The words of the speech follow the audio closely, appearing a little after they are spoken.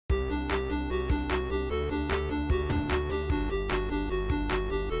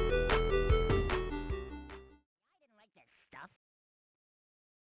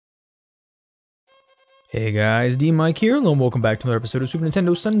Hey guys, D-Mike here, and welcome back to another episode of Super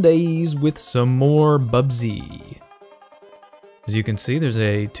Nintendo Sundays with some more Bubsy. As you can see, there's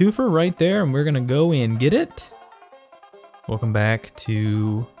a twofer right there, and we're gonna go and get it. Welcome back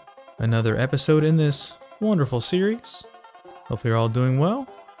to another episode in this wonderful series. Hopefully you're all doing well.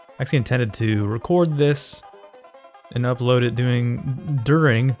 I actually intended to record this and upload it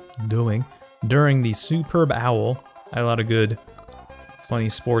during the Superb Owl. I had a lot of good, funny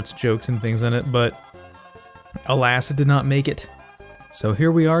sports jokes and things in it, but alas, it did not make it. So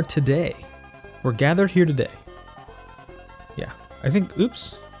here we are today. We're gathered here today. Yeah, I think,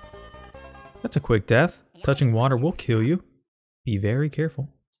 oops. That's a quick death. Touching water will kill you. Be very careful.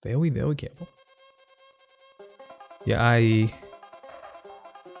 Very, very careful. Yeah, I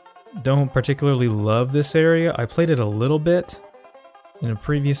don't particularly love this area. I played it a little bit in a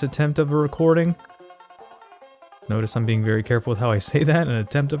previous attempt of a recording. Notice I'm being very careful with how I say that, an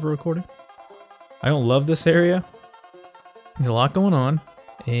attempt of a recording. I don't love this area. There's a lot going on,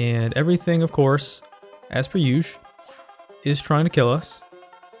 and everything, of course, as per usual, is trying to kill us.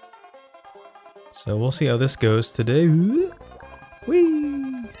 So we'll see how this goes today.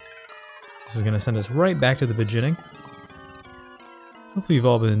 Whee! This is going to send us right back to the beginning. Hopefully you've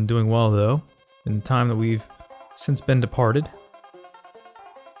all been doing well, though, in the time that we've since been departed.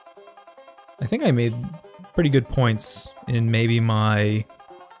 I think I made pretty good points in maybe my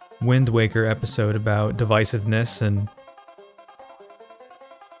Wind Waker episode about divisiveness and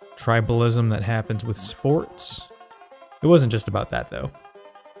tribalism that happens with sports. It wasn't just about that, though.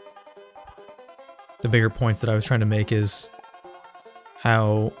 The bigger points that I was trying to make is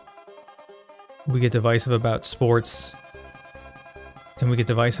how we get divisive about sports, and we get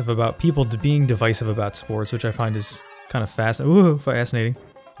divisive about people being divisive about sports, which I find is kind of fascinating.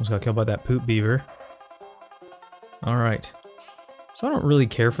 Almost got killed by that poop beaver. Alright. So I don't really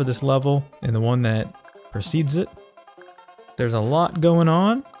care for this level and the one that precedes it. There's a lot going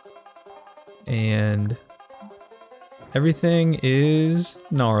on, and everything is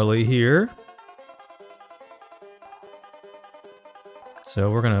gnarly here.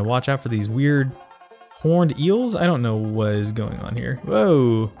 So we're gonna watch out for these weird horned eels. I don't know what is going on here.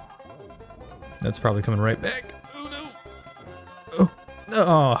 Whoa! That's probably coming right back. Oh no! Oh no!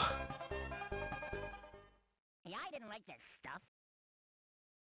 Oh.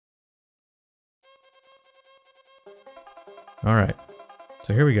 Alright,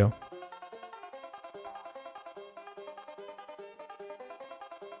 so here we go.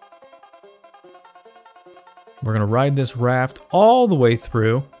 We're gonna ride this raft all the way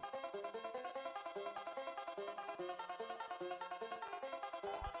through.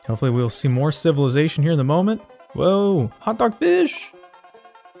 Hopefully we'll see more civilization here in the moment. Whoa, hot dog fish!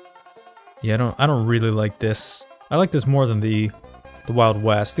 Yeah, I don't really like this. I like this more than the Wild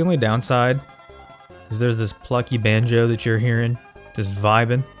West. The only downside is there's this plucky banjo that you're hearing, just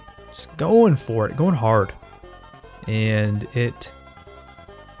vibing, just going for it, going hard. And it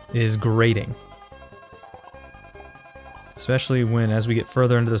is grating. Especially when, as we get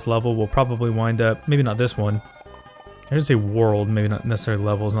further into this level, we'll probably wind up, maybe not this one, I should say world, maybe not necessarily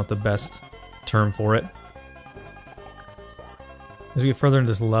level is not the best term for it. As we get further into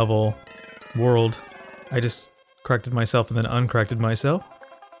this level, world, I just corrected myself and then uncorrected myself.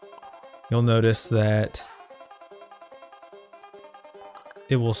 You'll notice that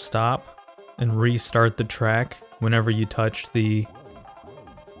it will stop and restart the track whenever you touch the...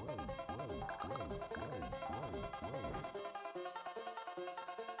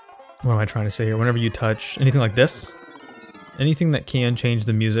 What am I trying to say here? Whenever you touch anything like this, anything that can change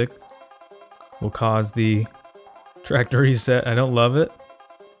the music will cause the track to reset. I don't love it.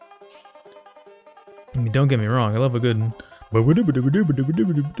 I mean, don't get me wrong, I love a good...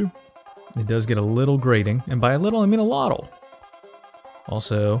 It does get a little grating, and by a little I mean a lottle.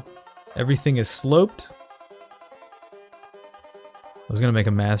 Also, everything is sloped. I was gonna make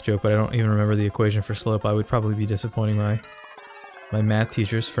a math joke, but I don't even remember the equation for slope. I would probably be disappointing my math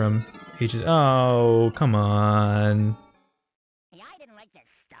teachers from ages. Oh, come on. Yeah, I didn't like this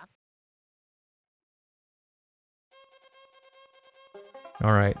stuff.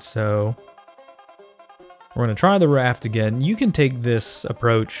 Alright, so we're gonna try the raft again. You can take this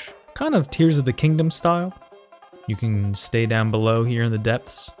approach kind of Tears of the Kingdom style. You can stay down below here in the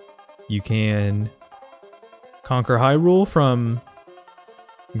depths. You can conquer Hyrule from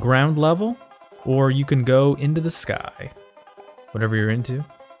ground level, or you can go into the sky. Whatever you're into.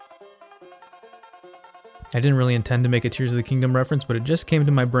 I didn't really intend to make a Tears of the Kingdom reference, but it just came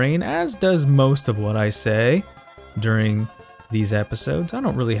to my brain, as does most of what I say during these episodes. I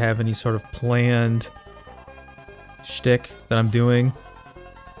don't really have any sort of planned shtick that I'm doing.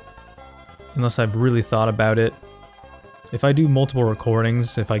 unless I've really thought about it. If I do multiple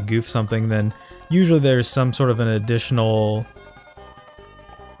recordings, if I goof something, then usually there's some sort of an additional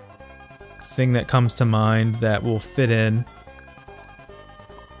thing that comes to mind that will fit in.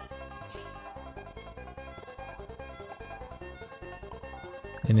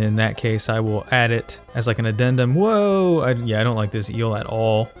 And in that case, I will add it as like an addendum. Whoa! Yeah, I don't like this eel at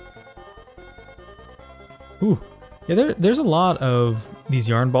all. Ooh. Yeah, there's a lot of these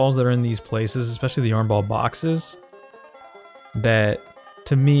yarn balls that are in these places, especially the yarn ball boxes, that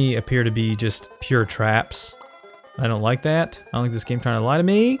to me appear to be just pure traps. I don't like that. I don't like this game trying to lie to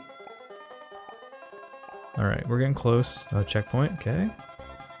me. Alright, we're getting close. Oh, checkpoint, okay.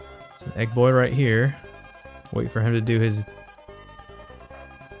 There's an egg boy right here. Wait for him to do his...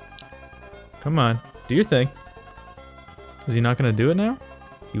 Come on, do your thing. Is he not gonna do it now?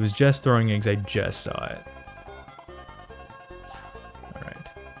 He was just throwing eggs, I just saw it. Alright,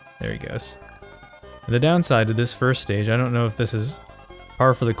 there he goes. The downside to this first stage, I don't know if this is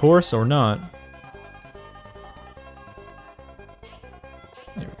par for the course or not.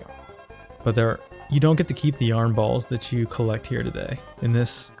 There we go. But you don't get to keep the yarn balls that you collect here today in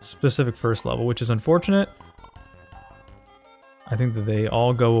this specific first level, which is unfortunate. I think that they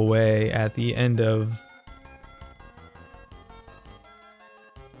all go away at the end of...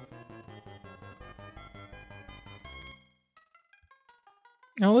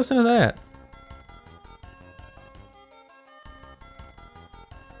 Oh, listen to that.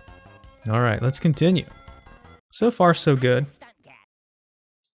 Alright, let's continue. So far, so good.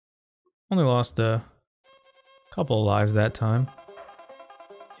 Only lost a couple of lives that time.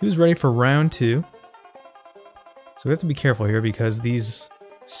 Who's ready for round 2? So we have to be careful here because these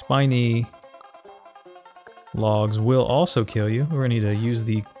spiny logs will also kill you. We're going to need to use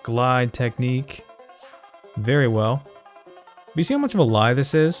the glide technique very well. But you see how much of a lie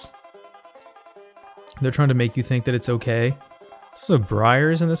this is? They're trying to make you think that it's okay. There's also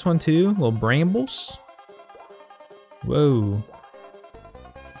briars in this one too, little brambles. Whoa.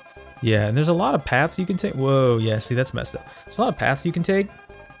 Yeah, and there's a lot of paths you can take. Whoa, yeah, see, that's messed up. There's a lot of paths you can take.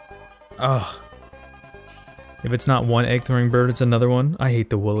 Ugh. If it's not one egg-throwing bird, it's another one. I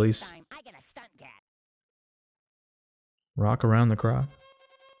hate the woolies. Rock around the croc.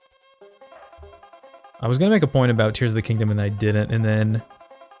 I was gonna make a point about Tears of the Kingdom and I didn't, and then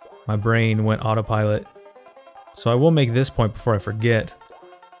my brain went autopilot. So I will make this point before I forget.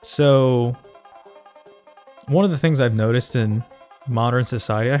 So, one of the things I've noticed in modern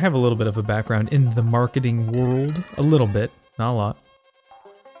society, I have a little bit of a background in the marketing world. A little bit, not a lot.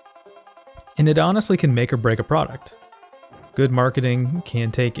 And it honestly can make or break a product. Good marketing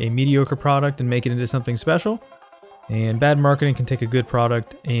can take a mediocre product and make it into something special. And bad marketing can take a good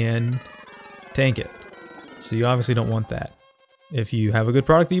product and tank it. So you obviously don't want that if you have a good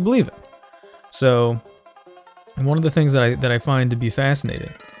product that you believe in. So one of the things that I find to be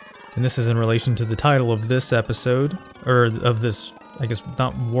fascinating, and this is in relation to the title of this episode, or of this, I guess,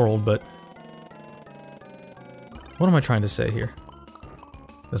 not world, but what am I trying to say here?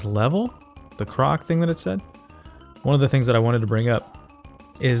 This level? The croc thing that it said? One of the things that I wanted to bring up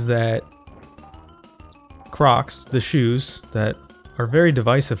is that Crocs, the shoes that are very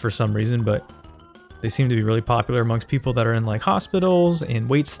divisive for some reason, but they seem to be really popular amongst people that are in like hospitals and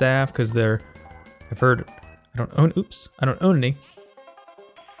wait staff because they're, I've heard, I don't own any,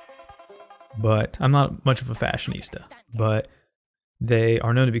 but I'm not much of a fashionista, but they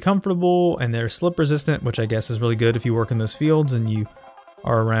are known to be comfortable and they're slip resistant, which I guess is really good if you work in those fields and you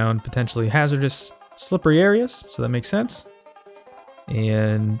are around potentially hazardous, slippery areas, so that makes sense.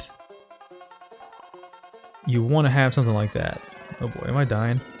 And you want to have something like that. Oh boy, am I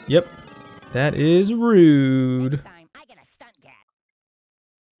dying? Yep, that is rude.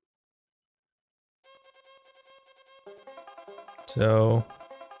 So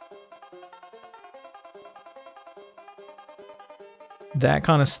that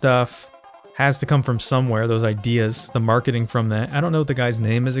kind of stuff has to come from somewhere, those ideas, the marketing from that. I don't know what the guy's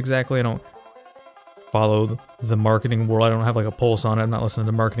name is exactly. I don't follow the marketing world. I don't have like a pulse on it. I'm not listening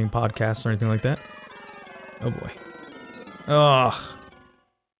to marketing podcasts or anything like that. Oh boy. Ugh.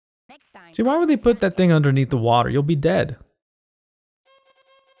 See, why would they put that thing underneath the water? You'll be dead.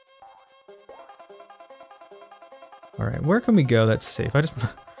 Alright, where can we go that's safe? I'm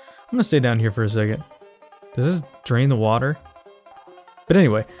gonna stay down here for a second. Does this drain the water? But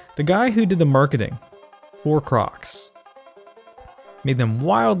anyway, the guy who did the marketing for Crocs made them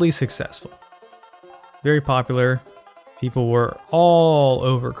wildly successful. Very popular. People were all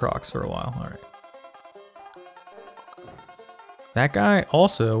over Crocs for a while. Alright. That guy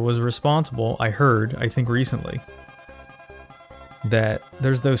also was responsible, I think recently, that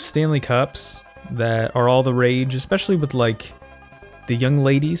there's those Stanley Cups that are all the rage, especially with like the young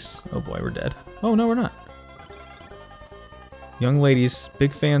ladies. Oh boy, we're dead. Oh no, we're not. Young ladies,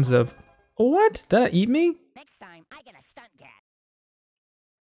 big fans of... What? Did that eat me? Next time, I get a stunt cat.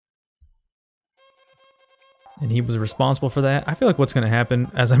 And he was responsible for that. I feel like what's going to happen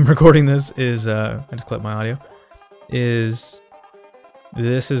as I'm recording this is... I just clipped my audio. Is...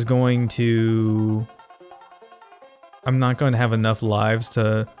 This is going to... I'm not going to have enough lives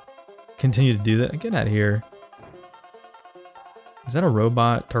to continue to do that. Get out of here. Is that a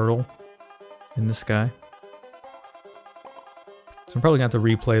robot turtle in the sky? So I'm probably going to have to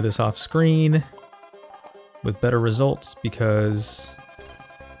replay this off screen with better results because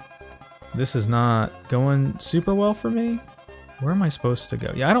this is not going super well for me. Where am I supposed to go?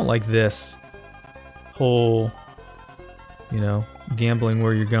 Yeah, I don't like this whole, you know, gambling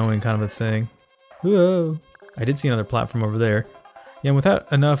where you're going kind of a thing. Whoa. I did see another platform over there. Yeah, and without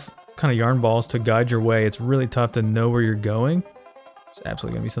enough kind of yarn balls to guide your way, it's really tough to know where you're going. There's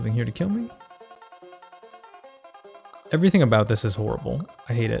absolutely going to be something here to kill me. Everything about this is horrible.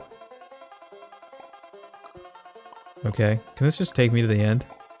 I hate it. Okay, can this just take me to the end?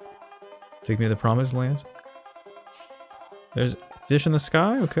 Take me to the promised land? There's fish in the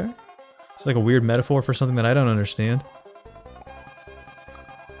sky? Okay. It's like a weird metaphor for something that I don't understand.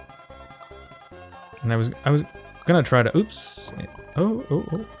 And I was gonna try to... Oops.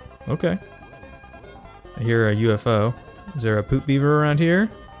 Oh. Okay. I hear a UFO. Is there a poop beaver around here?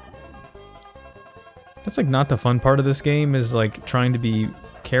 That's like not the fun part of this game, is like trying to be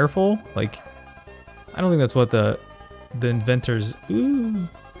careful. Like, I don't think that's what the inventors... Ooh.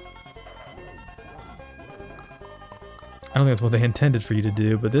 I don't think that's what they intended for you to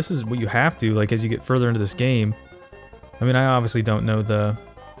do, but this is what you have to, like, as you get further into this game. I mean, I obviously don't know the...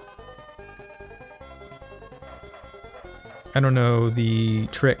 I don't know the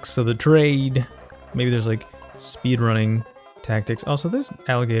tricks, so the trade... Maybe there's like speedrunning tactics. Also, this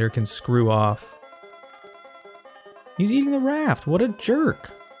alligator can screw off. He's eating the raft. What a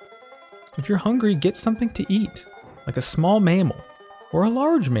jerk. If you're hungry, get something to eat. Like a small mammal. Or a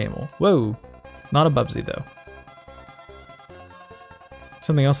large mammal. Whoa. Not a Bubsy, though.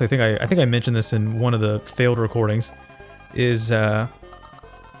 Something else I think I mentioned this in one of the failed recordings. Is, it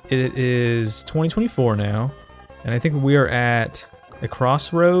is 2024 now. And I think we are at a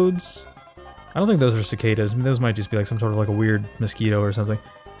crossroads. I don't think those are cicadas. I mean, those might just be like some sort of like a weird mosquito or something.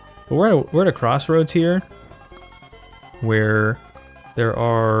 But we're at a crossroads here. Where there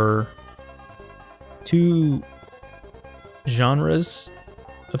are two genres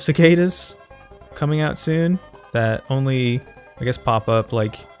of cicadas coming out soon that only, I guess, pop up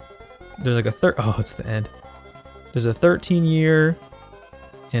like, there's like a oh, it's the end. There's a 13-year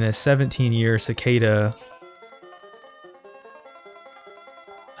and a 17-year cicada,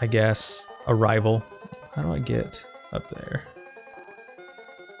 I guess, arrival. How do I get up there?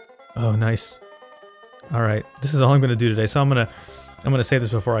 Oh, nice. All right, this is all I'm gonna do today. So I'm gonna say this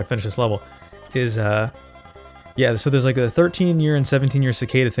before I finish this level. Is yeah. So there's like a 13-year and 17-year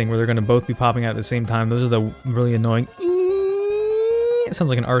cicada thing where they're gonna both be popping out at the same time. Those are the really annoying. It sounds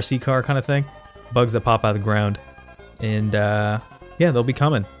like an RC car kind of thing. Bugs that pop out of the ground, and yeah, they'll be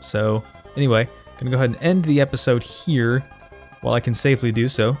coming. So anyway, gonna go ahead and end the episode here while I can safely do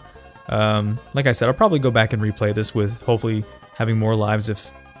so. Like I said, I'll probably go back and replay this with hopefully having more lives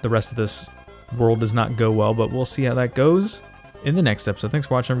if the rest of this world does not go well, but we'll see how that goes in the next episode. Thanks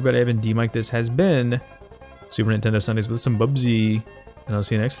for watching, everybody. I've been D-Mike. This has been Super Nintendo Sundays with some Bubsy, and I'll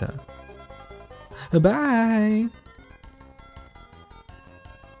see you next time. Bye!